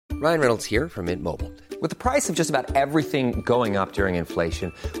Ryan Reynolds here from Mint Mobile. With the price of just about everything going up during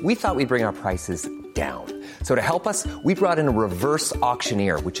inflation, we thought we'd bring our prices down. So to help us, we brought in a reverse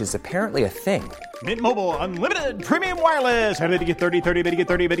auctioneer, which is apparently a thing. Mint Mobile Unlimited Premium Wireless. How to get 30, 30, bit to get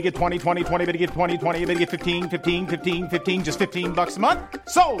 30, bit to get 20, 20, 20, bit to get 20, 20, bit to get 15, 15, 15, 15, just $15 a month?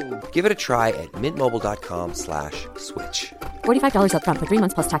 Sold! Give it a try at mintmobile.com/switch. $45 up front for 3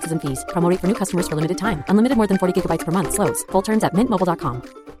 months plus taxes and fees. Promo rate for new customers for limited time. Unlimited more than 40 gigabytes per month. Slows full terms at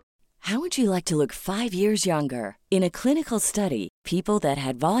mintmobile.com. How would you like to look 5 years younger? In a clinical study, people that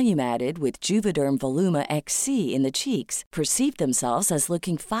had volume added with Juvederm Voluma XC in the cheeks perceived themselves as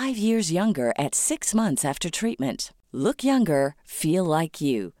looking 5 years younger at 6 months after treatment. Look younger, feel like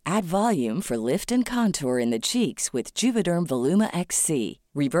you. Add volume for lift and contour in the cheeks with Juvederm Voluma XC.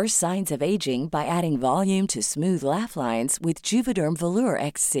 Reverse signs of aging by adding volume to smooth laugh lines with Juvederm Volure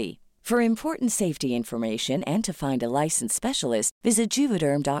XC. For important safety information and to find a licensed specialist, visit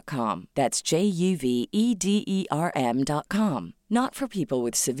Juvederm.com. That's JUVEDERM.com. Not for people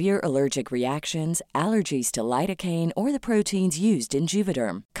with severe allergic reactions, allergies to lidocaine, or the proteins used in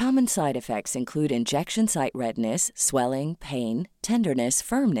Juvederm. Common side effects include injection site redness, swelling, pain, tenderness,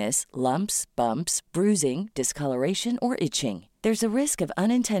 firmness, lumps, bumps, bruising, discoloration, or itching. There's a risk of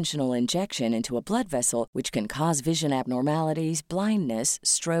unintentional injection into a blood vessel, which can cause vision abnormalities, blindness,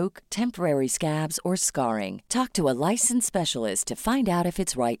 stroke, temporary scabs, or scarring. Talk to a licensed specialist to find out if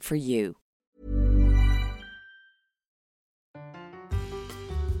it's right for you.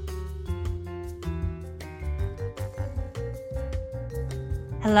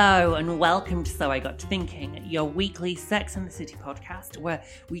 Hello and welcome to So I Got to Thinking, your weekly Sex and the City podcast where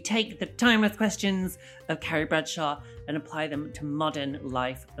we take the timeless questions of Carrie Bradshaw and apply them to modern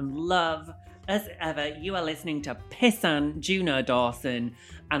life and love. As ever, you are listening to Pissan Juno Dawson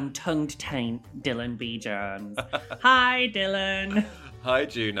and tongued taint Dylan B. Jones. Hi, Dylan. Hi,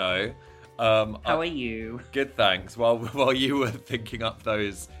 Juno. How are you? Good, thanks. While you were thinking up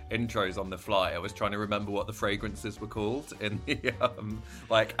those intros on the fly, I was trying to remember what the fragrances were called in the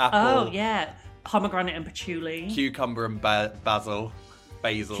like apple. Oh yeah, pomegranate and patchouli, cucumber and basil.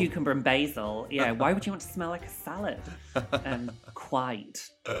 Cucumber and basil. Yeah. Why would you want to smell like a salad? Quite,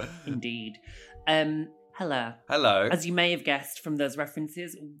 indeed. Hello. Hello. As you may have guessed from those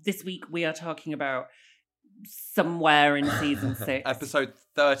references, this week we are talking about somewhere in season 6, episode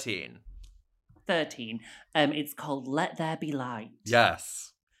 13. 13. It's called Let There Be Light. Yes.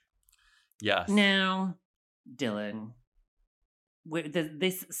 Now, Dylan,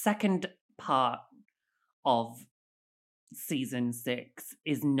 this second part of season 6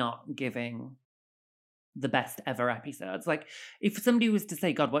 is not giving the best ever episodes. Like, if somebody was to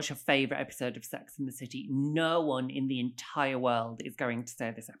say, God, what's your favourite episode of Sex and the City? No one in the entire world is going to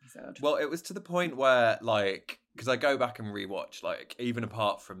say this episode. Well, it was to the point where, like, because I go back and rewatch, like, even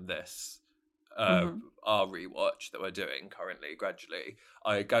apart from this, our rewatch that we're doing currently, gradually,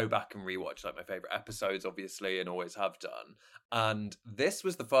 I go back and rewatch, like, my favourite episodes, obviously, and always have done. And this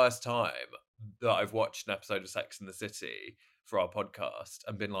was the first time that I've watched an episode of Sex and the City for our podcast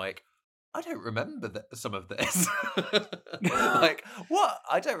and been like, I don't remember some of this. Like, what?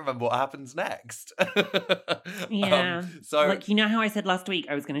 I don't remember what happens next. Yeah. So, like, you know how I said last week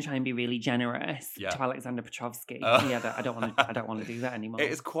I was going to try and be really generous to Alexander Petrovsky? Yeah, I don't want to do that anymore.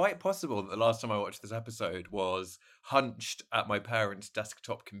 It is quite possible that the last time I watched this episode was hunched at my parents'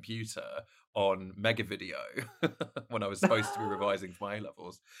 desktop computer on Mega Video when I was supposed to be revising for my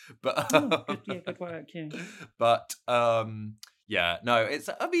A-levels. But good work. Yeah. But it's.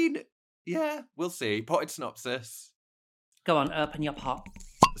 I mean. Yeah, we'll see. Potted synopsis. Go on, open your pot.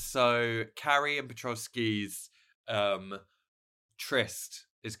 So, Carrie and Petrovsky's tryst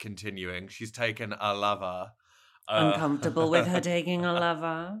is continuing. She's taken a lover. Uncomfortable with her taking a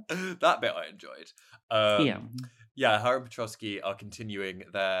lover. That bit I enjoyed. Yeah, her and Petrovsky are continuing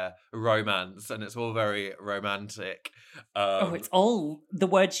their romance, and it's all very romantic. It's all, the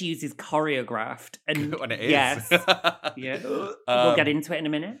word she uses, choreographed. And when it is. Yes. Yeah. We'll get into it in a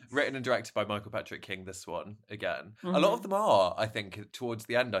minute. Written and directed by Michael Patrick King, this one, again. Mm-hmm. A lot of them are, I think, towards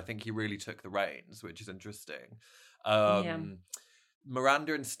the end, I think he really took the reins, which is interesting.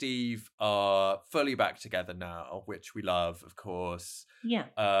 Miranda and Steve are fully back together now, which we love, of course. Yeah.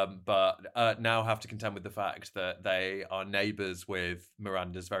 But now have to contend with the fact that they are neighbours with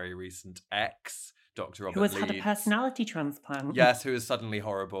Miranda's very recent ex, Dr. Robert Leeds. Who has had a personality transplant. Yes, who is suddenly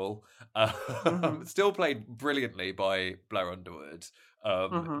horrible. Still played brilliantly by Blair Underwood.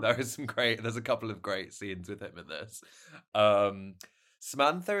 There's a couple of great scenes with him in this.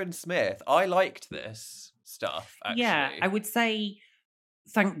 Samantha and Smith, I liked this stuff, actually. Yeah, I would say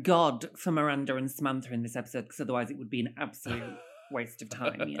thank God for Miranda and Samantha in this episode, because otherwise it would be an absolute waste of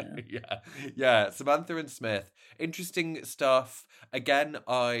time, yeah. Samantha and Smith, interesting stuff. Again,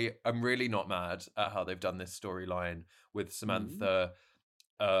 I'm really not mad at how they've done this storyline with Samantha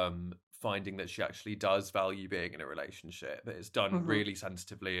finding that she actually does value being in a relationship. It's done really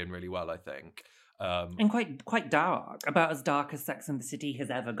sensitively and really well, I think. And quite dark, about as dark as Sex and the City has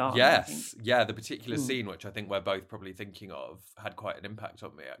ever gone. Yes, yeah, the particular scene, which I think we're both probably thinking of, had quite an impact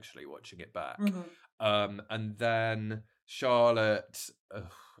on me, actually, watching it back. And then Charlotte,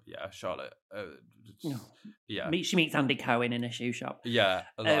 Charlotte. She meets Andy Cohen in a shoe shop. Yeah,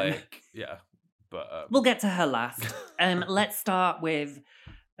 but... We'll get to her last. Let's start with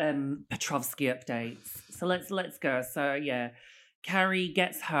Petrovsky updates. So let's go. So, Carrie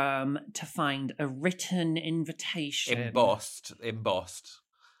gets home to find a written invitation. Embossed.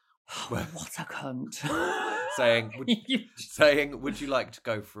 What a cunt. saying, would you like to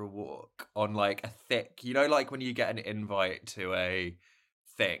go for a walk on like a thick, like when you get an invite to a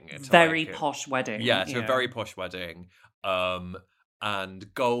thing. Very posh wedding. Yeah, to a very posh wedding.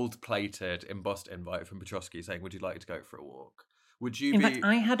 And gold-plated embossed invite from Petrovsky saying, would you like to go for a walk? Would you In fact,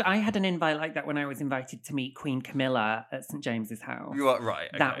 I had an invite like that when I was invited to meet Queen Camilla at St. James's house. You are right.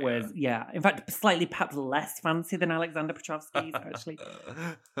 Okay, that was, in fact, slightly perhaps less fancy than Alexander Petrovsky's, actually.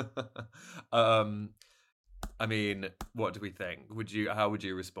 I mean, what do we think? How would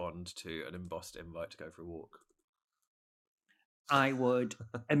you respond to an embossed invite to go for a walk? I would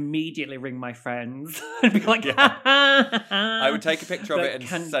immediately ring my friends and be like, I would take a picture of it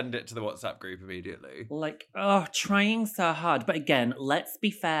and send it to the WhatsApp group immediately. Like, trying so hard. But again, let's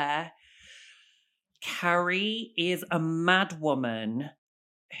be fair. Carrie is a mad woman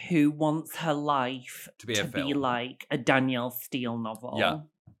who wants her life to be like a Danielle Steele novel.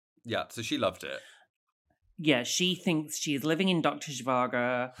 Yeah, so she loved it. Yeah, she thinks she is living in Dr.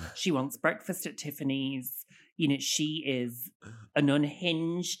 Zhivago. She wants breakfast at Tiffany's. She is an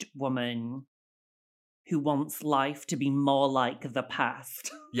unhinged woman who wants life to be more like the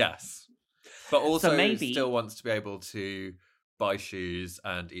past. Yes. But also still wants to be able to buy shoes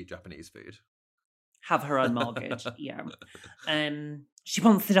and eat Japanese food. Have her own mortgage, yeah. She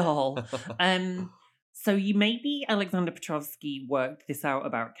wants it all. So maybe Alexander Petrovsky worked this out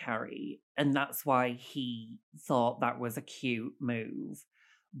about Carrie, and that's why he thought that was a cute move.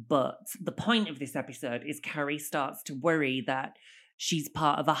 But the point of this episode is Carrie starts to worry that she's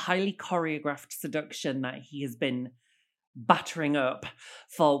part of a highly choreographed seduction that he has been battering up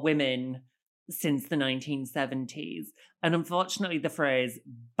for women since the 1970s. And unfortunately, the phrase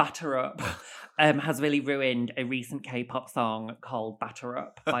batter up has really ruined a recent K-pop song called Batter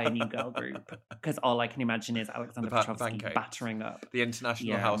Up by a new girl group. Because all I can imagine is Alexander Petrovsky battering up. The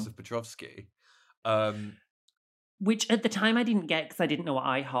International House of Petrovsky. Which at the time I didn't get because I didn't know what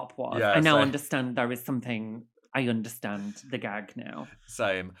IHOP was. I now understand there is something. I understand the gag now.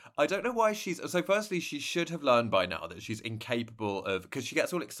 Same. I don't know why so firstly, she should have learned by now that she's incapable of, because she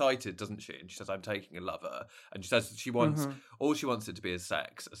gets all excited, doesn't she? And she says, I'm taking a lover. And she says she wants, all she wants it to be is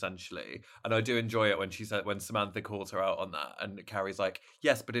sex, essentially. And I do enjoy it when Samantha calls her out on that. And Carrie's like,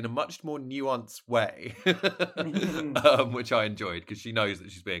 yes, but in a much more nuanced way. Which I enjoyed because she knows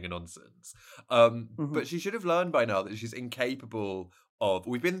that she's being a nonsense. But she should have learned by now that she's incapable of,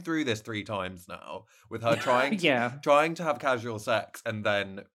 we've been through this 3 times now with her trying to have casual sex and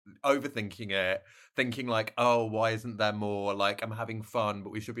then overthinking it, thinking like, oh, why isn't there more, like, I'm having fun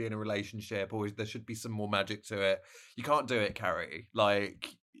but we should be in a relationship, or there should be some more magic to it. You can't do it, Carrie.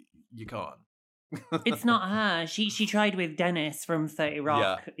 Like, you can't. It's not her. She tried with Dennis from 30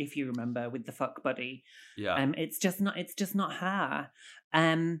 Rock, if you remember, with the fuck buddy. It's just not her.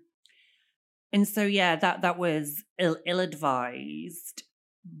 And so, that was ill-advised,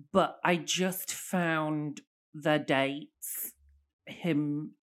 but I just found the dates,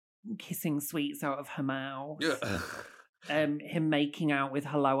 him kissing sweets out of her mouth, him making out with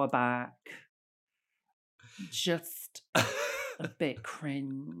her lower back, just a bit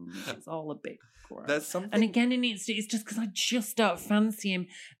cringe. It's all a bit gross. There's something... And again, it's just because I just don't fancy him.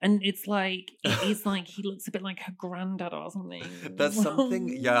 And it's like he looks a bit like her granddad or something. There's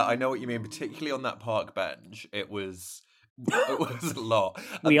something, I know what you mean, particularly on that park bench. It was a lot.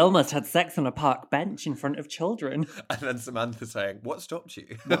 We almost had sex on a park bench in front of children. And then Samantha saying, what stopped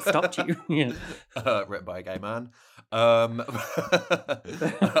you? What stopped you? Yeah. Written by a gay man.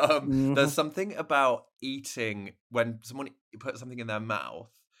 There's something about eating when someone puts something in their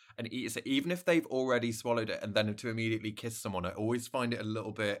mouth and eats it, even if they've already swallowed it, and then to immediately kiss someone, I always find it a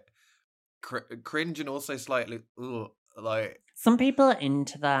little bit cringe and also slightly Like, some people are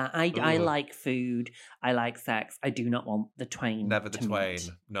into that. I like food. I like sex. I do not want the twain. Never the to twain. meet.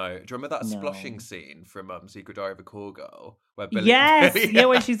 No. Do you remember that sploshing scene from Secret Diary of a Call Girl? Where Billy, yes, yeah,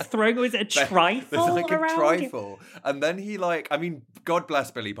 when she's throwing was it a trifle. There's like around a trifle, and then he like, I mean, God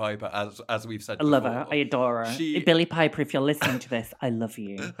bless Billie Piper, as we've said. I love her. I adore her. Billie Piper, if you're listening to this, I love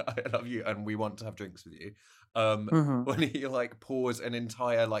you. I love you, and we want to have drinks with you. When he like pours an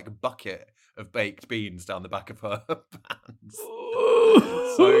entire like bucket of baked beans down the back of her pants.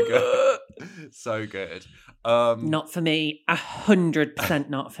 So good. So good. Not for me. 100%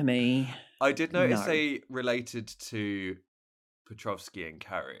 not for me. I did notice they related to Petrovsky and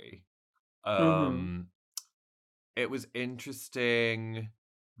Carrie. It was interesting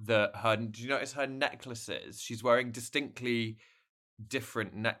that do you notice her necklaces? She's wearing distinctly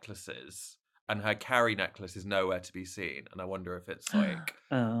different necklaces. And her Carrie necklace is nowhere to be seen, and I wonder if it's like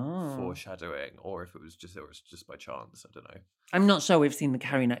foreshadowing, or if it was just by chance. I don't know. I'm not sure we've seen the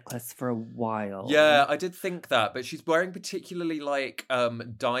Carrie necklace for a while. Yeah, I did think that, but she's wearing particularly like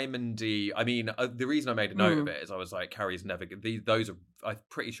diamondy. I mean, the reason I made a note of it is I was like, Carrie's never. Those are. I'm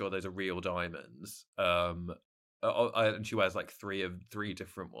pretty sure those are real diamonds. And she wears like three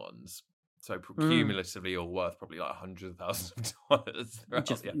different ones. So cumulatively, all worth probably like $100,000.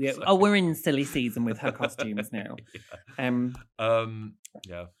 Just, yeah. Oh, we're in silly season with her costumes now.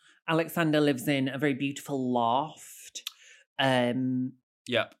 Yeah. Alexander lives in a very beautiful loft.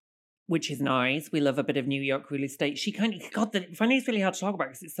 Yep. Which is nice. We love a bit of New York real estate. She kind of funny it's really hard to talk about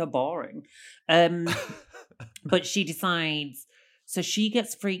because it's so boring. But she decides. So she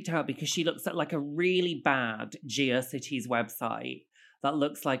gets freaked out because she looks at like a really bad GeoCities website that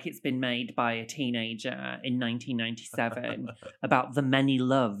looks like it's been made by a teenager in 1997 about the many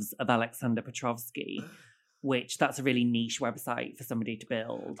loves of Alexander Petrovsky, which that's a really niche website for somebody to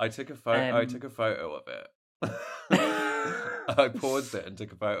build. I took a photo. I took a photo of it. I paused it and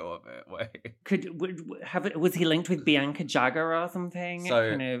took a photo of it. Wait, was he linked with Bianca Jagger or something?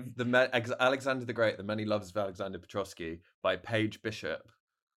 So Alexander the Great: The Many Loves of Alexander Petrovsky by Paige Bishop.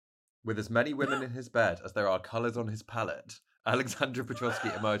 With as many women in his bed as there are colours on his palette, Alexander Petrovsky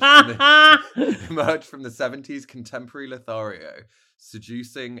emerged from the 70s contemporary Lothario,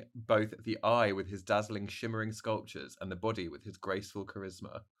 seducing both the eye with his dazzling shimmering sculptures and the body with his graceful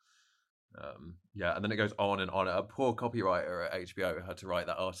charisma. And then it goes on and on. A poor copywriter at HBO had to write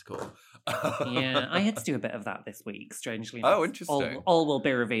that article. Yeah, I had to do a bit of that this week, strangely. Oh, interesting. All will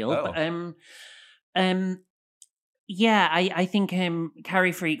be revealed. Oh. But, yeah, I think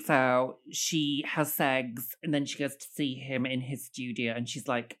Carrie freaks out. She has segs, and then she goes to see him in his studio, and she's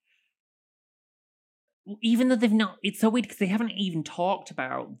like, even though they've not, it's so weird because they haven't even talked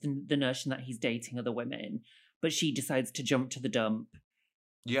about the notion that he's dating other women, but she decides to jump to the dump.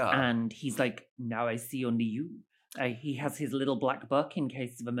 Yeah. And he's like, now I see only you. He has his little black book in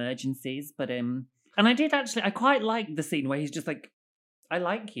case of emergencies, but, and I quite like the scene where he's just like, I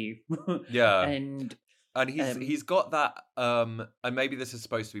like you. Yeah. And he's got that, and maybe this is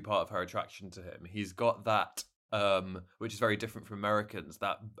supposed to be part of her attraction to him. He's got that, which is very different from Americans,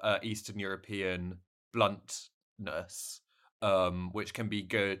 that Eastern European bluntness, which can be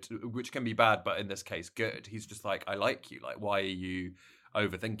good, which can be bad, but in this case, good. He's just like, I like you. Like, why are you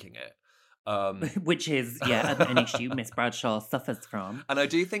overthinking it? Which is, an issue Miss Bradshaw suffers from. And I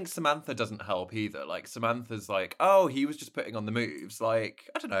do think Samantha doesn't help either. Like, Samantha's like, oh, he was just putting on the moves. Like,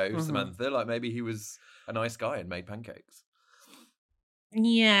 I don't know, Samantha, like maybe he was a nice guy and made pancakes.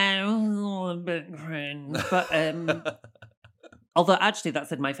 Yeah, it was a bit cringe. But, although actually that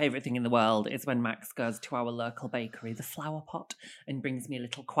said, my favourite thing in the world is when Max goes to our local bakery, the Flower Pot, and brings me a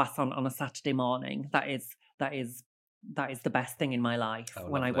little croissant on a Saturday morning. That is the best thing in my life.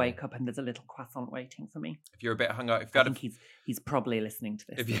 When I wake up and there's a little croissant waiting for me. If you're a bit hungover, I think he's probably listening to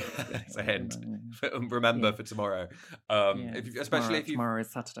this. It's a hint. Remember for tomorrow. Tomorrow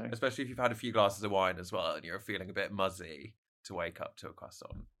is Saturday. Especially if you've had a few glasses of wine as well and you're feeling a bit muzzy, to wake up to a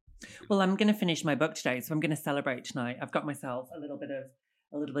croissant. Well, I'm going to finish my book today, so I'm going to celebrate tonight. I've got myself a little bit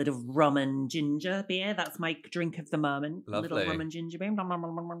of rum and ginger beer. That's my drink of the moment. Lovely. A little rum and ginger beer.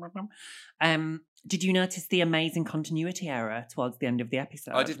 Did you notice the amazing continuity error towards the end of the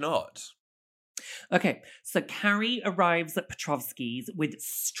episode? I did not. Okay, so Carrie arrives at Petrovsky's with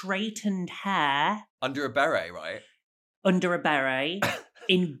straightened hair. Under a beret, right? Under a beret.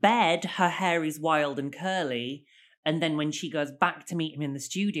 In bed, her hair is wild and curly. And then when she goes back to meet him in the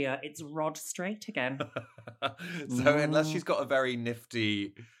studio, it's rod straight again. So unless she's got a very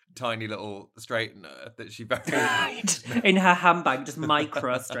nifty, tiny little straightener that she very... in her handbag, just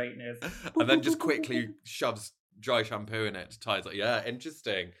micro straighteners. And then just quickly shoves dry shampoo in it to tie it. Yeah,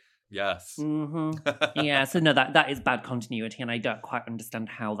 interesting. Yes. Yeah, so no, that is bad continuity, and I don't quite understand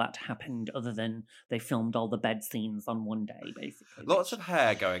how that happened, other than they filmed all the bed scenes on one day, basically. Lots of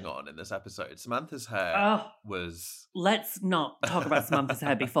hair going on in this episode. Samantha's hair was... Let's not talk about Samantha's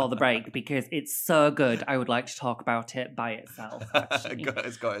hair before the break, because it's so good. I would like to talk about it by itself, actually.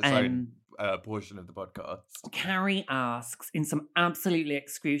 It's got its own portion of the podcast. Carrie asks, in some absolutely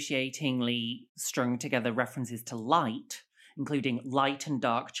excruciatingly strung together references to light, including light and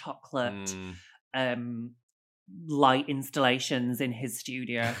dark chocolate, light installations in his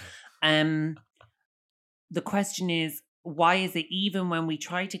studio. The question is, why is it even when we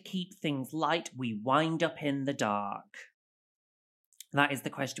try to keep things light, we wind up in the dark? That is the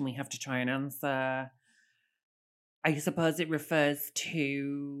question we have to try and answer. I suppose it refers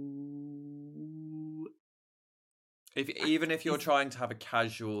to... Even if you're trying to have a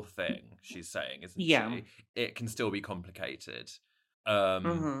casual thing, she's saying, isn't she? It can still be complicated.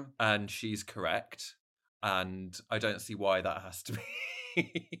 And she's correct. And I don't see why that has to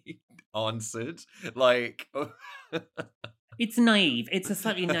be answered. Like... It's naive. It's a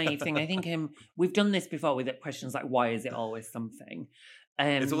slightly naive thing. I think we've done this before with questions like, why is it always something?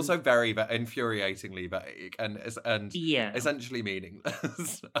 It's also very infuriatingly vague and essentially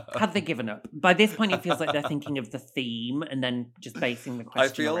meaningless. Have they given up? By this point, it feels like they're thinking of the theme and then just basing the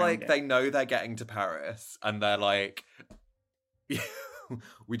question. I feel like they know they're getting to Paris and they're like,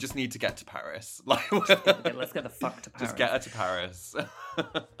 we just need to get to Paris. Like, let's get the fuck to Paris. Just get her to Paris.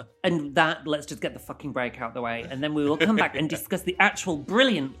 And let's just get the fucking break out the way, and then we will come back and discuss the actual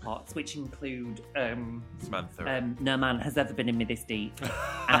brilliant plots, which include Samantha. No Man Has Ever Been in Me This Deep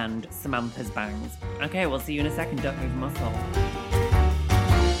and Samantha's bangs. Okay, we'll see you in a second. Don't move a muscle.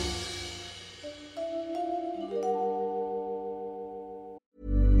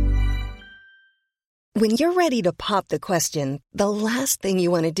 When you're ready to pop the question, the last thing you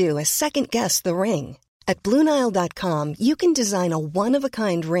want to do is second-guess the ring. At BlueNile.com, you can design a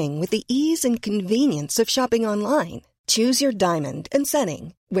one-of-a-kind ring with the ease and convenience of shopping online. Choose your diamond and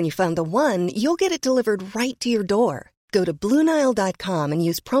setting. When you find the one, you'll get it delivered right to your door. Go to BlueNile.com and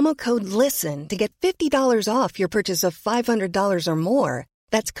use promo code LISTEN to get $50 off your purchase of $500 or more.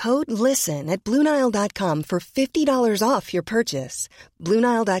 That's code LISTEN at BlueNile.com for $50 off your purchase.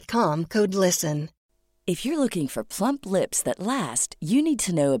 BlueNile.com, code LISTEN. If you're looking for plump lips that last, you need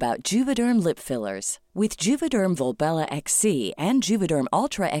to know about Juvederm lip fillers. With Juvederm Volbella XC and Juvederm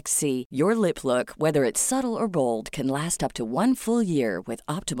Ultra XC, your lip look, whether it's subtle or bold, can last up to 1 full year with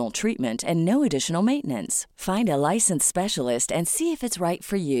optimal treatment and no additional maintenance. Find a licensed specialist and see if it's right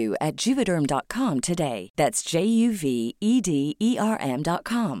for you at Juvederm.com today. That's JUVEDERM.com.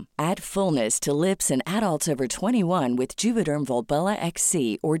 Add fullness to lips in adults over 21 with Juvederm Volbella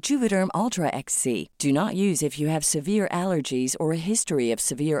XC or Juvederm Ultra XC. Do not use if you have severe allergies or a history of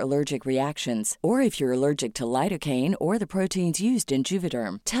severe allergic reactions, or if you're allergic to lidocaine or the proteins used in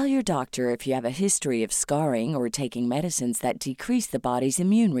Juvederm. Tell your doctor if you have a history of scarring or taking medicines that decrease the body's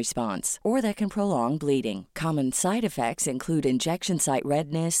immune response or that can prolong bleeding. Common side effects include injection site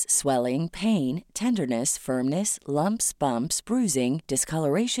redness, swelling, pain, tenderness, firmness, lumps, bumps, bruising,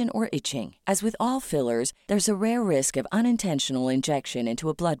 discoloration, or itching. As with all fillers, there's a rare risk of unintentional injection into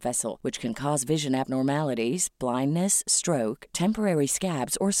a blood vessel, which can cause vision abnormalities, blindness, stroke, temporary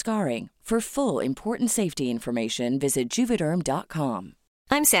scabs, or scarring. For full, important safety information, visit Juvederm.com.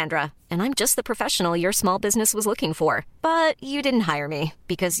 I'm Sandra, and I'm just the professional your small business was looking for. But you didn't hire me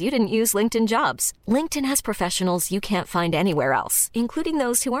because you didn't use LinkedIn Jobs. LinkedIn has professionals you can't find anywhere else, including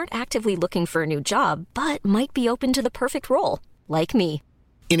those who aren't actively looking for a new job, but might be open to the perfect role, like me.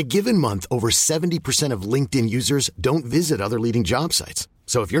 In a given month, over 70% of LinkedIn users don't visit other leading job sites.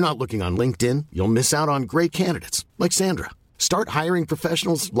 So if you're not looking on LinkedIn, you'll miss out on great candidates like Sandra. Start hiring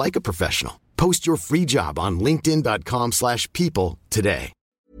professionals like a professional. Post your free job on linkedin.com/people today.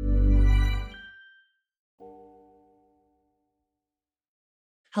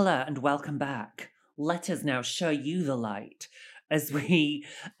 Hello and welcome back. Let us now show you the light as we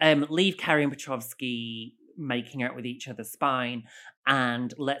leave Carrie and Petrovsky making out with each other's spine,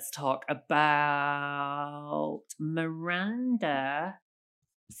 and let's talk about Miranda,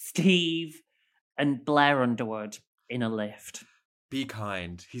 Steve, and Blair Underwood in a lift. Be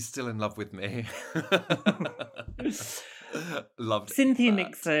kind. He's still in love with me. Loved Cynthia that.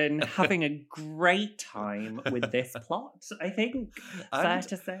 Nixon having a great time with this plot, I think. Fair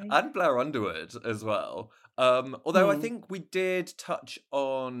to say. And Blair Underwood as well. Although I think we did touch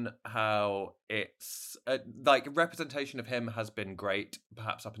on how it's like representation of him has been great,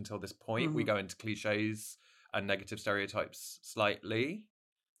 perhaps up until this point. We go into cliches and negative stereotypes slightly.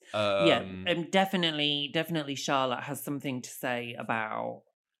 Definitely Charlotte has something to say about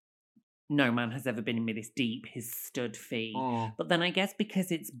no man has ever been in me this deep, his stud fee. But then I guess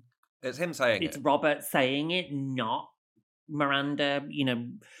because it's him saying it's Robert saying it, not Miranda, you know,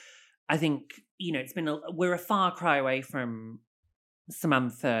 I think, you know, we're a far cry away from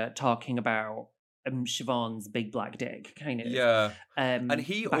Samantha talking about Siobhan's big black dick, kind of. Yeah. And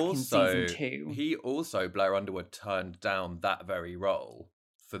he back also, in season 2. Blair Underwood, turned down that very role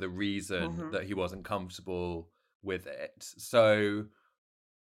for the reason that he wasn't comfortable with it. So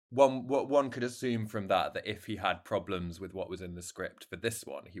one could assume from that if he had problems with what was in the script for this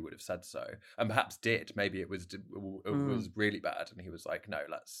one, he would have said so, and perhaps did. Maybe it was really bad, and he was like, "No,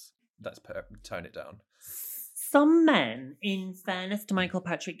 let's tone it down." Some men, in fairness to Michael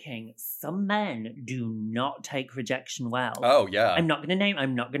Patrick King, some men do not take rejection well. Oh yeah. I'm not going to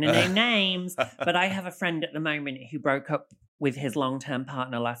name names, but I have a friend at the moment who broke up with his long-term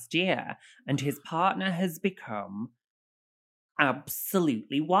partner last year, and his partner has become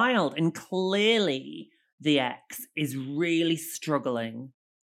absolutely wild, and clearly the ex is really struggling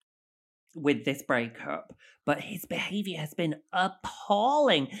with this breakup, but his behaviour has been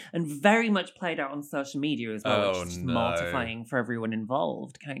appalling and very much played out on social media as well, which is just mortifying for everyone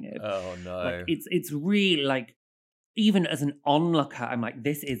involved, kind of. Oh no. Like, it's really like, even as an onlooker, I'm like,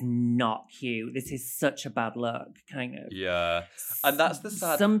 this is not cute. This is such a bad look, kind of. Yeah. And that's the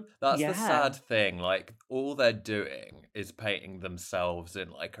sad thing. Like, all they're doing is painting themselves in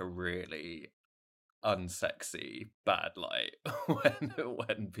like a really unsexy bad light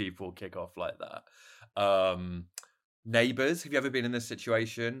when people kick off like that. Neighbours, have you ever been in this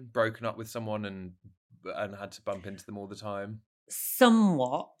situation, broken up with someone and had to bump into them all the time?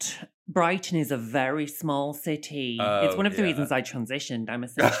 Somewhat. Brighton is a very small city. It's one of the reasons I transitioned. I'm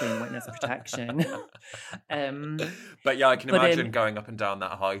essentially in witness protection. But yeah, I can imagine going up and down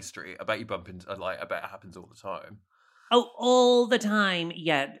that high street. I bet you bump into, I bet it happens all the time. Oh, all the time.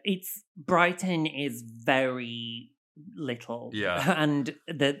 Yeah, Brighton is very little. Yeah. And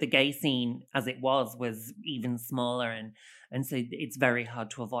the gay scene, as it was even smaller, and so it's very hard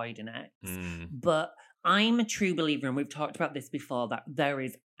to avoid an ex. But I'm a true believer, and we've talked about this before, that there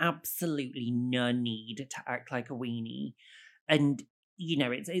is absolutely no need to act like a weenie. And, you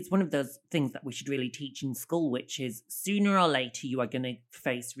know, it's one of those things that we should really teach in school, which is sooner or later you are going to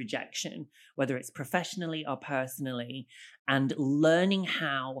face rejection, whether it's professionally or personally, and learning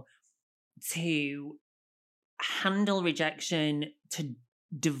how to handle rejection, to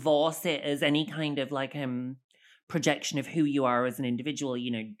divorce it as any kind of like projection of who you are as an individual.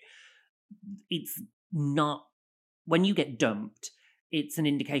 You know, it's not, when you get dumped, it's an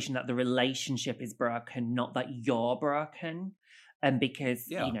indication that the relationship is broken, not that you're broken. And because,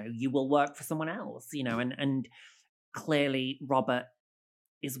 you know, you will work for someone else, you know, and clearly Robert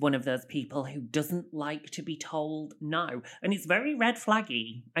is one of those people who doesn't like to be told no. And it's very red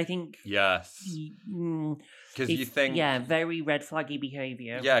flaggy, I think. Yes. Because you think... Yeah, very red flaggy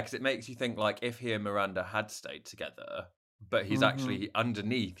behaviour. Yeah, because it makes you think, like, if he and Miranda had stayed together, but he's actually,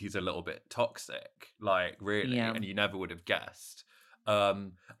 underneath, he's a little bit toxic, like, really, and you never would have guessed.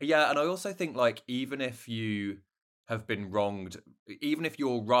 Yeah, and I also think, like, even if you have been wronged, even if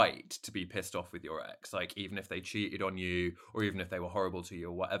you're right to be pissed off with your ex, like even if they cheated on you or even if they were horrible to you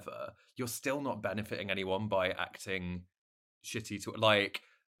or whatever, you're still not benefiting anyone by acting shitty to, like,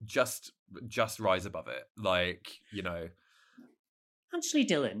 just rise above it, like, you know. Actually,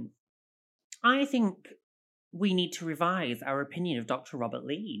 Dylan, I think we need to revise our opinion of Dr. Robert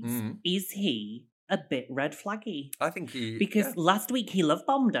Leeds. Is he a bit red flaggy? I think he... Because last week he love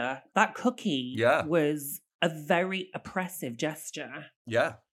bombed her. That cookie was a very oppressive gesture.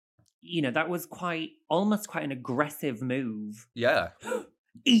 Yeah. You know, that was almost quite an aggressive move. Yeah.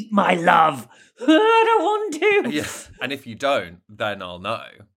 Eat my love. I don't want to. Yeah. And if you don't, then I'll know.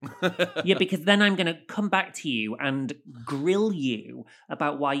 Yeah, because then I'm going to come back to you and grill you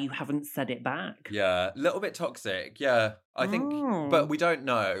about why you haven't said it back. Yeah, a little bit toxic. Yeah, I think, but we don't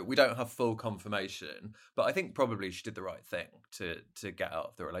know. We don't have full confirmation. But I think probably she did the right thing to get out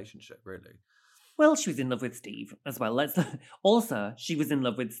of the relationship, really. Well, she was in love with Steve as well. Also, she was in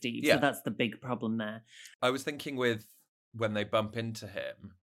love with Steve, so that's the big problem there. I was thinking with when they bump into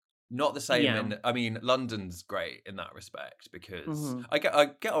him, not the same I mean, London's great in that respect because I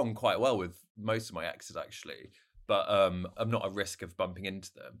get on quite well with most of my exes, actually, but I'm not at risk of bumping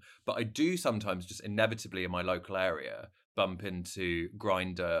into them. But I do sometimes just inevitably in my local area bump into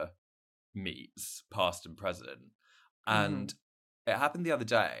Grindr meets, past and present. And it happened the other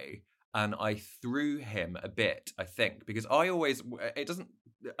day. and I threw him a bit, I think, because I always, it doesn't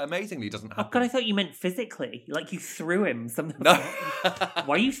happen. Oh God, I thought you meant physically. Like you threw him something. No.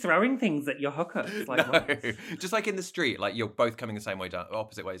 Why are you throwing things at your hookers? Like, no. Just like in the street, like you're both coming the same way down,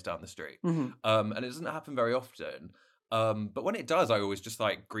 opposite ways down the street. Mm-hmm. And it doesn't happen very often. But when it does, I always just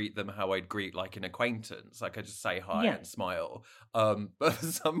like greet them how I'd greet like an acquaintance. Like I just say hi and smile. But for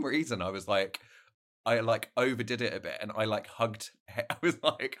some reason I was like, I like overdid it a bit and I like hugged him. I was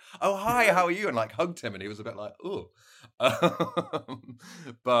like, oh hi, how are you? And like hugged him and he was a bit like, oh.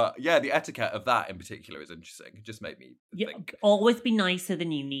 But yeah, the etiquette of that in particular is interesting. It just made me think. Always be nicer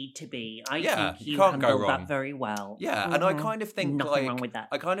than you need to be. I think you can't go handled wrong. that very well. Yeah, and I kind of think nothing like wrong with that.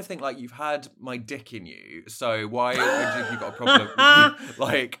 I kind of think like you've had my dick in you, so why have you got a problem?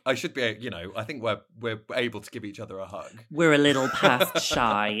 Like I should be, you know, I think we're able to give each other a hug. We're a little past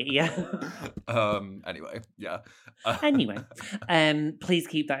shy, yeah. Anyway, yeah. Anyway, please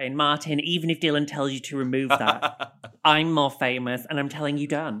keep that in, Martin. Even if Dylan tells you to remove that, I'm more famous, and I'm telling you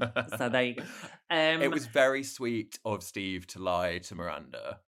don't. So there you go. It was very sweet of Steve to lie to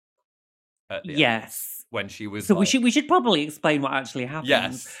Miranda. At the end, when she was. So like... we should probably explain what actually happened.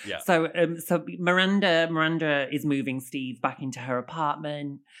 Yes, yeah. So Miranda is moving Steve back into her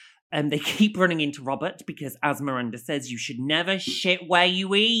apartment. They keep running into Robert because, as Miranda says, you should never shit where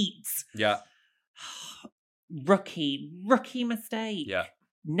you eat. Yeah. Rookie mistake. Yeah.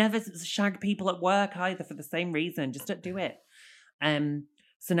 Never shag people at work either for the same reason. Just don't do it.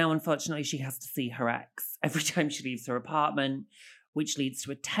 So now, unfortunately, she has to see her ex every time she leaves her apartment, which leads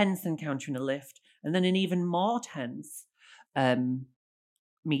to a tense encounter in a lift and then an even more tense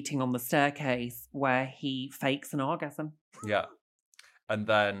meeting on the staircase where he fakes an orgasm. Yeah. And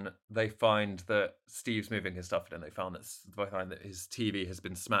then they find that Steve's moving his stuff in, and they find that his TV has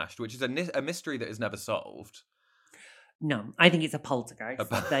been smashed, which is a mystery that is never solved. No, I think it's a poltergeist.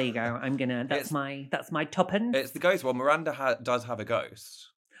 There you go. That's my tuppence. It's the ghost. Well, Miranda does have a ghost.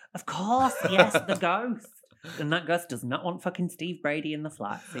 Of course, yes, the ghost. And that ghost does not want fucking Steve Brady in the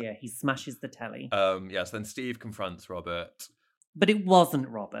flat. So yeah, he smashes the telly. So then Steve confronts Robert. But it wasn't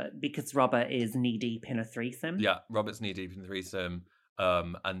Robert, because Robert is knee-deep in a threesome. Yeah, Robert's knee-deep in a threesome.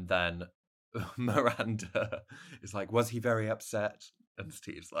 And then Miranda is like, was he very upset? And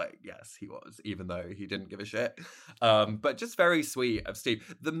Steve's like, yes, he was, even though he didn't give a shit. But just very sweet of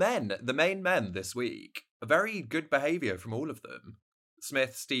Steve. The main men this week, a very good behaviour from all of them.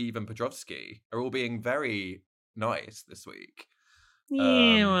 Smith, Steve, and Petrovsky are all being very nice this week.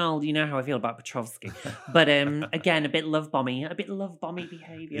 Yeah, well, you know how I feel about Petrovsky. But again, a bit love bomby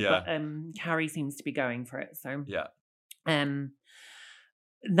behaviour. Yeah. But Carrie seems to be going for it. So yeah.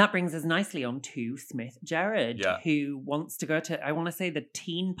 That brings us nicely on to Smith Jerrod, who wants to go to, I want to say, the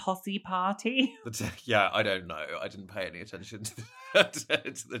teen posse party. Yeah, I don't know. I didn't pay any attention to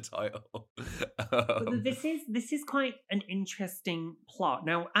the title. But this is quite an interesting plot.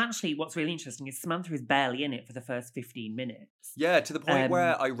 Now, actually, what's really interesting is Samantha is barely in it for the first 15 minutes. Yeah, to the point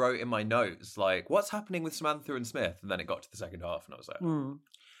where I wrote in my notes, like, what's happening with Samantha and Smith? And then it got to the second half, and I was like...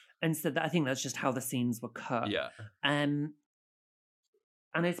 And so I think that's just how the scenes were cut. Yeah.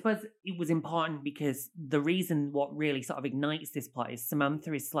 And I suppose it was important because the reason what really sort of ignites this plot is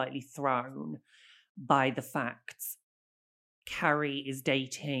Samantha is slightly thrown by the fact Carrie is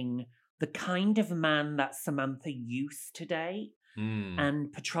dating the kind of man that Samantha used to date.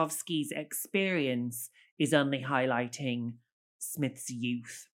 And Petrovsky's experience is only highlighting Smith's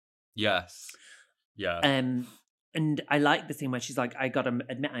youth. Yes. Yeah. And I like the scene where she's like, I gotta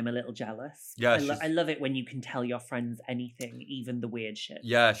admit I'm a little jealous. Yeah, I love it when you can tell your friends anything, even the weird shit.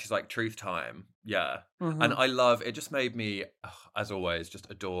 Yeah, she's like, truth time. Yeah. Mm-hmm. And I love, it just made me, as always,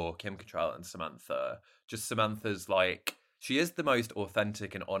 just adore Kim Cattrall and Samantha. Just Samantha's like, she is the most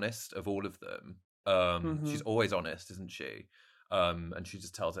authentic and honest of all of them. She's always honest, isn't she? And she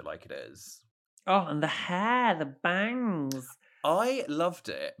just tells it like it is. Oh, and the hair, the bangs. I loved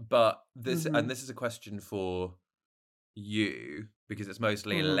it, but this is a question for you, because it's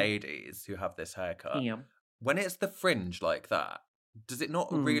mostly ladies who have this haircut. Yeah. When it's the fringe like that, does it not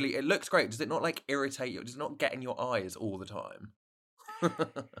really, it looks great, does it not like irritate you? Does it not get in your eyes all the time?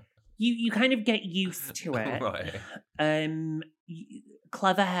 You kind of get used to it. Right.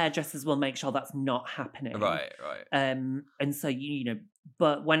 Clever hairdressers will make sure that's not happening. Right. And so, you know,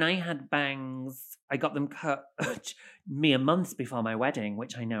 but when I had bangs, I got them cut mere months before my wedding,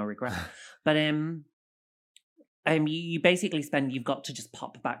 which I now regret. But you basically you've got to just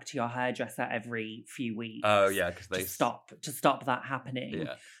pop back to your hairdresser every few weeks. Oh yeah, because they to stop that happening.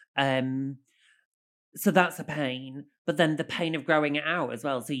 Yeah. So that's a pain, but then the pain of growing it out as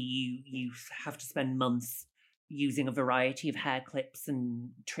well. So you have to spend months, using a variety of hair clips and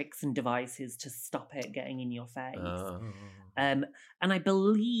tricks and devices to stop it getting in your face. Oh. And I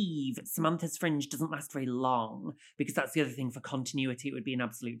believe Samantha's fringe doesn't last very long, because that's the other thing. For continuity, it would be an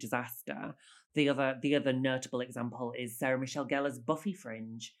absolute disaster. The other notable example is Sarah Michelle Gellar's Buffy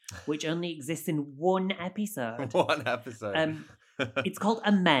fringe, which only exists in one episode. One episode. It's called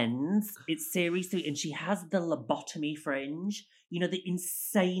Amends. It's series 3, and she has the lobotomy fringe. You know, the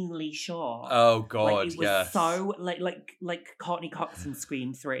insanely short. Oh God, like, it was yes. so like Courtney Cox in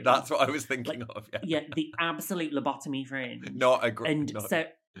Scream 3. That's what I was thinking of. Yeah. Yeah, the absolute lobotomy fringe. Not a great. And so.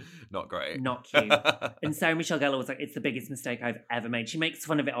 Not great. Not cute. And Sarah Michelle Gellar was like, it's the biggest mistake I've ever made. She makes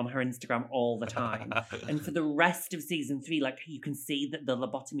fun of it on her Instagram all the time. And for the rest of season 3, like, you can see that the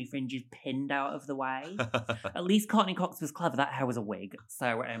lobotomy fringe is pinned out of the way. At least Courtney Cox was clever. That hair was a wig.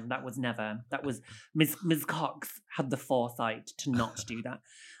 So that was Ms. Cox had the foresight to not do that.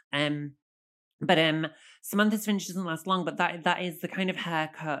 But Samantha's fringe doesn't last long, but that is the kind of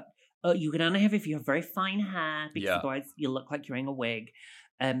haircut you can only have if you have very fine hair, because otherwise you look like you're wearing a wig.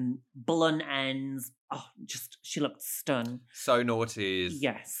 Blunt ends. Oh, she looked stunned. So naughty.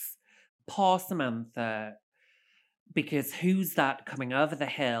 Yes. Poor Samantha. Because who's that coming over the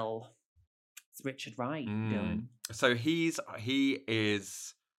hill? It's Richard Wright. Dylan. So he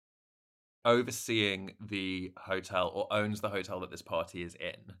is overseeing the hotel, or owns the hotel that this party is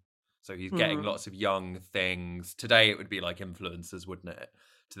in. So he's getting lots of young things. Today it would be like influencers, wouldn't it?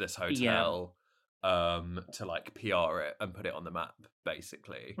 To this hotel. To like PR it and put it on the map,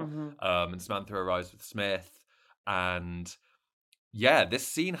 basically. And Samantha arrives with Smith, and this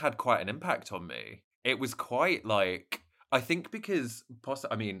scene had quite an impact on me. It was quite like, I think because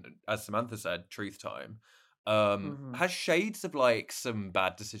as Samantha said, truth time has shades of like some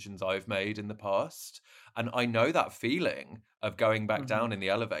bad decisions I've made in the past, and I know that feeling of going back down in the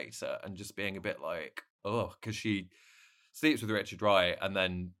elevator and just being a bit like, oh, because she sleeps with Richard Wright, and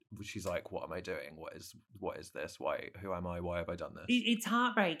then she's like, what am I doing? What is this? Who am I? Why have I done this? It's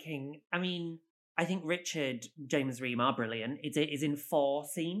heartbreaking. I mean, I think Richard, James Ream are brilliant. It is in 4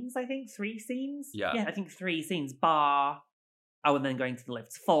 scenes, I think. 3 scenes? Yeah, I think 3 scenes, bar, and then going to the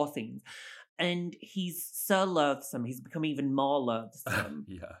lifts. 4 scenes. And he's so loathsome. He's become even more loathsome.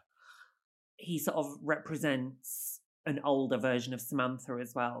 He sort of represents an older version of Samantha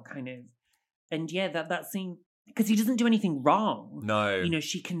as well, kind of. And that scene... Because he doesn't do anything wrong. No. You know,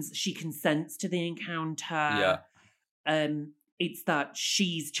 she consents to the encounter. Yeah. It's that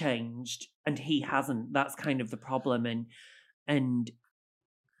she's changed and he hasn't. That's kind of the problem. And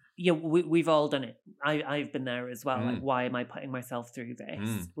we've all done it. I've been there as well. Like, why am I putting myself through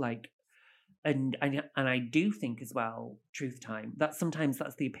this? Like, and I do think as well, truth time, that sometimes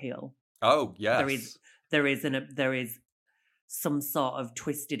that's the appeal. Oh, yes. There is some sort of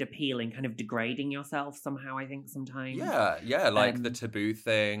twisted appeal in kind of degrading yourself somehow, I think, sometimes. Yeah, like the taboo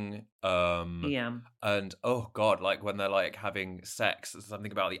thing. And oh God, like when they're like having sex,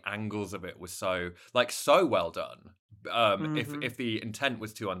 something about the angles of it was so well done. If the intent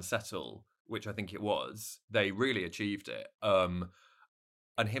was to unsettle, which I think it was, they really achieved it.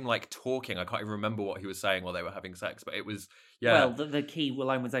 And him like talking, I can't even remember what he was saying while they were having sex, but it was Well, the key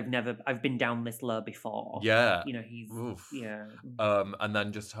line was, I've been down this low before. Yeah, you know, he's and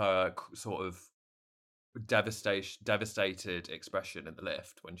then just her sort of devastated expression in the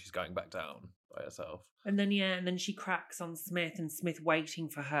lift when she's going back down by herself. And then she cracks on Smith, and Smith waiting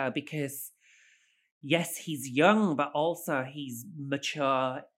for her because yes, he's young, but also he's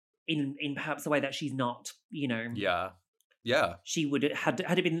mature in perhaps a way that she's not. You know. Yeah. She would had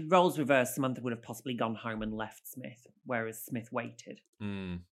it been roles reversed, Samantha would have possibly gone home and left Smith, whereas Smith waited.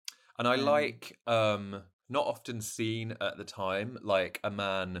 And I like not often seen at the time, like a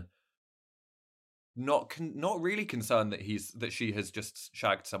man not really concerned that she has just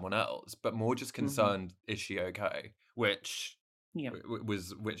shagged someone else, but more just concerned, is she okay? Which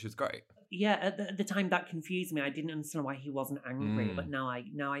is great. Yeah, at the time that confused me. I didn't understand why he wasn't angry, but now I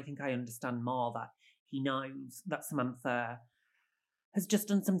think I understand more that he knows that Samantha has just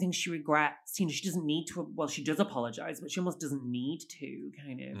done something she regrets. You know, she doesn't need to. Well, she does apologize, but she almost doesn't need to.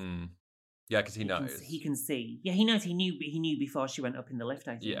 Kind of. Yeah, because he knows. He can see. Yeah, he knows. He knew before she went up in the lift.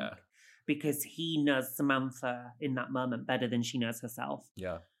 I think. Yeah. Because he knows Samantha in that moment better than she knows herself.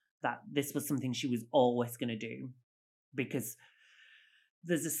 Yeah. That this was something she was always going to do, because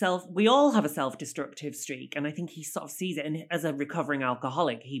we all have a self-destructive streak, and I think he sort of sees it. And as a recovering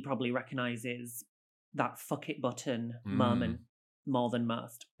alcoholic, he probably recognizes that fuck it button moment more than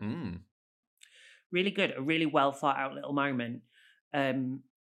most. Really good, a really well thought out little moment.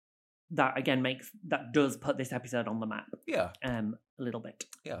 That again does put this episode on the map. Yeah. A little bit.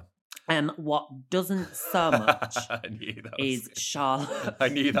 Yeah. What doesn't so much I knew that is Charlotte I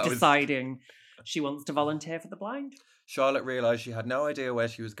knew that deciding she wants to volunteer for the blind. Charlotte realised she had no idea where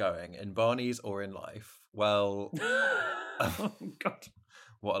she was going, in Barney's or in life. Well, Oh, God.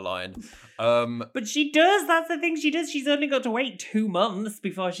 what a line. But she does. That's the thing she does. She's only got to wait 2 months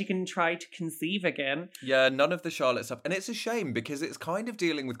before she can try to conceive again. Yeah, none of the Charlotte stuff. And it's a shame because it's kind of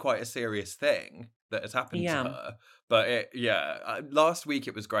dealing with quite a serious thing that has happened to her. But last week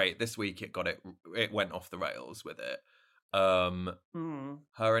it was great. This week it went off the rails with it.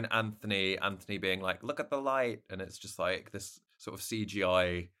 Her and Anthony being like, look at the light. And it's just like this sort of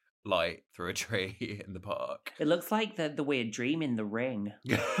CGI light through a tree in the park. It looks like the weird dream in The Ring.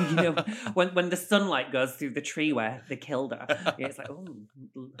 You know, when the sunlight goes through the tree where they killed her. It's like, oh,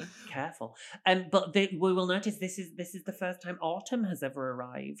 careful. But we will notice this is the first time autumn has ever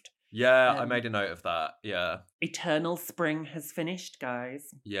arrived. Yeah, I made a note of that. Yeah. Eternal spring has finished,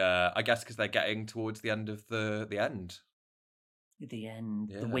 guys. Yeah, I guess because they're getting towards the end of the end. The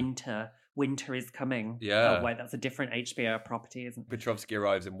end. Yeah. The winter. Winter is coming. Yeah. Oh, wait, that's a different HBO property, isn't it? Petrovsky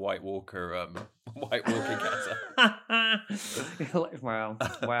arrives in White Walker getup.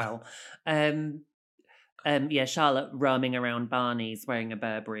 Wow. Yeah, Charlotte roaming around Barney's wearing a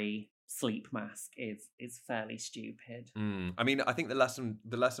Burberry sleep mask is fairly stupid. I mean, I think the lesson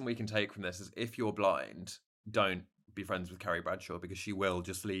we can take from this is if you're blind, don't be friends with Carrie Bradshaw because she will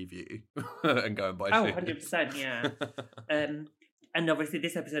just leave you and go and buy shoes. 100%, yeah. And obviously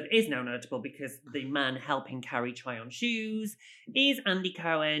this episode is now notable because the man helping Carrie try on shoes is Andy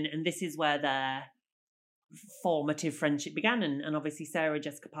Cohen, and this is where their formative friendship began. And obviously Sarah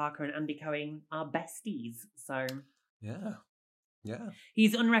Jessica Parker and Andy Cohen are besties. So yeah.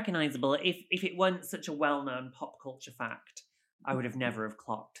 He's unrecognisable. If it weren't such a well-known pop culture fact, I would have never have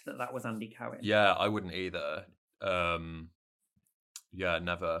clocked that was Andy Cohen. Yeah, I wouldn't either. Yeah,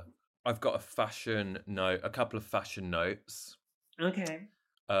 never. I've got a couple of fashion notes. Okay.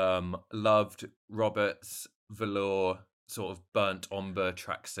 Loved Robert's velour sort of burnt umber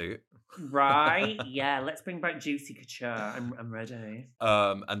tracksuit. Right. Yeah. Let's bring back Juicy Couture. I'm ready.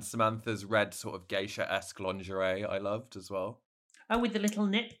 And Samantha's red sort of geisha-esque lingerie I loved as well. Oh, with the little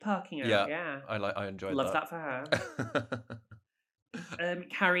nip poking out. Yeah. I enjoyed Love that for her.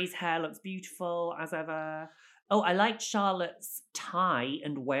 Carrie's hair looks beautiful as ever. Oh, I liked Charlotte's tie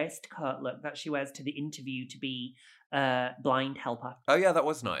and waistcoat look that she wears to the interview to be blind helper. Oh yeah, that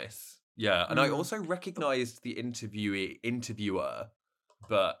was nice. Yeah, and I also recognised the interviewer,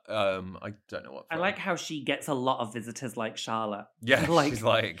 but I don't know what. I like how she gets a lot of visitors like Charlotte. Yeah, she's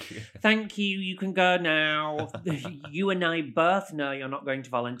like, thank you can go now. You and I both know you're not going to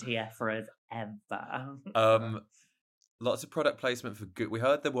volunteer for us ever. Lots of product placement for Google. We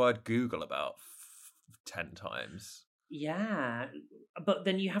heard the word Google about 10 times. Yeah, but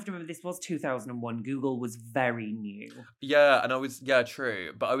then you have to remember this was 2001. Google was very new. Yeah, and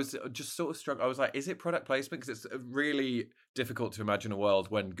true. But I was just sort of struck. I was like, is it product placement? Because it's really difficult to imagine a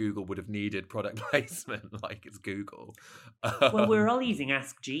world when Google would have needed product placement. Like, it's Google. Well, we were all using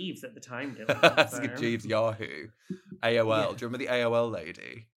Ask Jeeves at the time, didn't we? Ask Jeeves, Yahoo, AOL. Yeah. Do you remember the AOL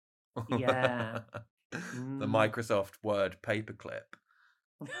lady? Yeah. The Microsoft Word paperclip.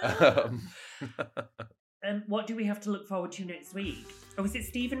 What do we have to look forward to next week? Oh, is it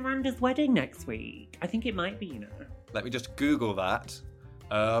Stephen Randa's wedding next week? I think it might be, Let me just Google that.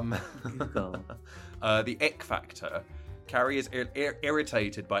 Google. The ick factor. Carrie is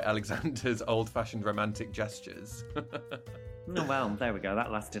irritated by Alexander's old-fashioned romantic gestures. Oh, well, there we go.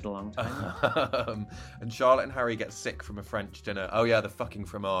 That lasted a long time. And Charlotte and Harry get sick from a French dinner. Oh, yeah, the fucking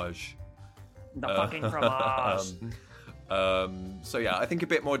fromage. The fucking fromage. So yeah, I think a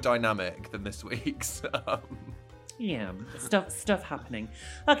bit more dynamic than this week's. Yeah, stuff happening.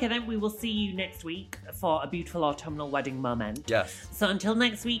 Okay, then we will see you next week for a beautiful autumnal wedding moment. Yes. So until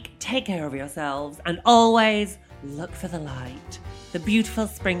next week, take care of yourselves and always look for the light, the beautiful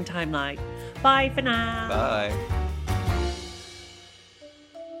springtime light. Bye for now. Bye.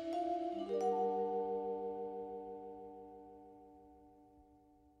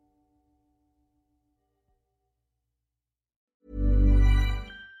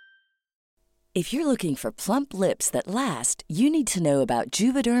 If you're looking for plump lips that last, you need to know about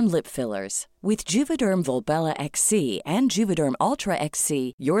Juvederm lip fillers. With Juvederm Volbella XC and Juvederm Ultra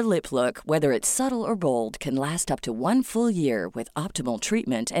XC, your lip look, whether it's subtle or bold, can last up to 1 full year with optimal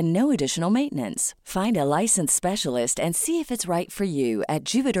treatment and no additional maintenance. Find a licensed specialist and see if it's right for you at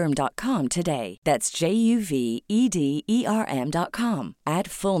Juvederm.com today. That's JUVEDERM.com.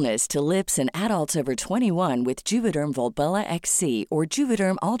 Add fullness to lips in adults over 21 with Juvederm Volbella XC or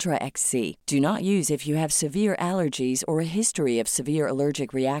Juvederm Ultra XC. Do not use if you have severe allergies or a history of severe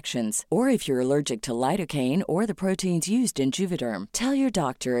allergic reactions, or if you're allergic to lidocaine or the proteins used in Juvederm. Tell your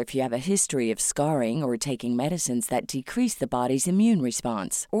doctor if you have a history of scarring or taking medicines that decrease the body's immune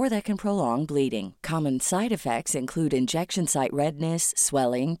response or that can prolong bleeding. Common side effects include injection site redness,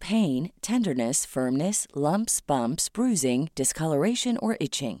 swelling, pain, tenderness, firmness, lumps, bumps, bruising, discoloration, or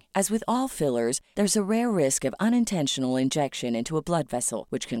itching. As with all fillers, there's a rare risk of unintentional injection into a blood vessel,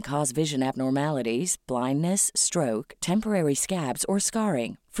 which can cause vision abnormalities, blindness, stroke, temporary scabs, or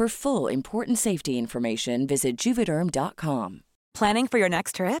scarring. For full, important safety information, visit Juvederm.com. Planning for your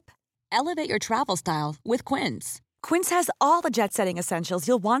next trip? Elevate your travel style with Quince. Quince has all the jet-setting essentials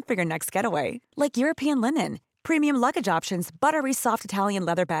you'll want for your next getaway, like European linen, premium luggage options, buttery soft Italian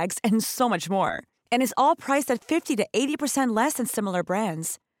leather bags, and so much more. And is all priced at 50 to 80% less than similar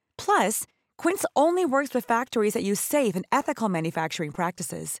brands. Plus, Quince only works with factories that use safe and ethical manufacturing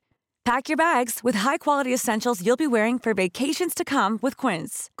practices. Pack your bags with high-quality essentials you'll be wearing for vacations to come with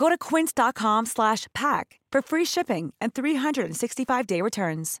Quince. Go to quince.com/pack for free shipping and 365-day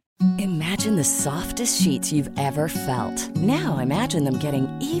returns. Imagine the softest sheets you've ever felt. Now imagine them getting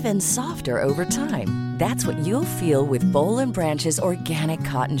even softer over time. That's what you'll feel with Boll & Branch's organic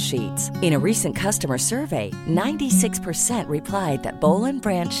cotton sheets. In a recent customer survey, 96% replied that Boll &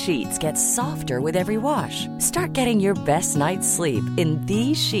 Branch sheets get softer with every wash. Start getting your best night's sleep in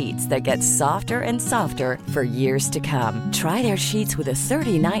these sheets that get softer and softer for years to come. Try their sheets with a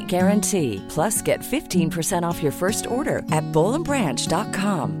 30-night guarantee. Plus, get 15% off your first order at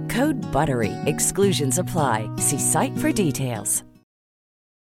BollandBranch.com. Code BUTTERY. Exclusions apply. See site for details.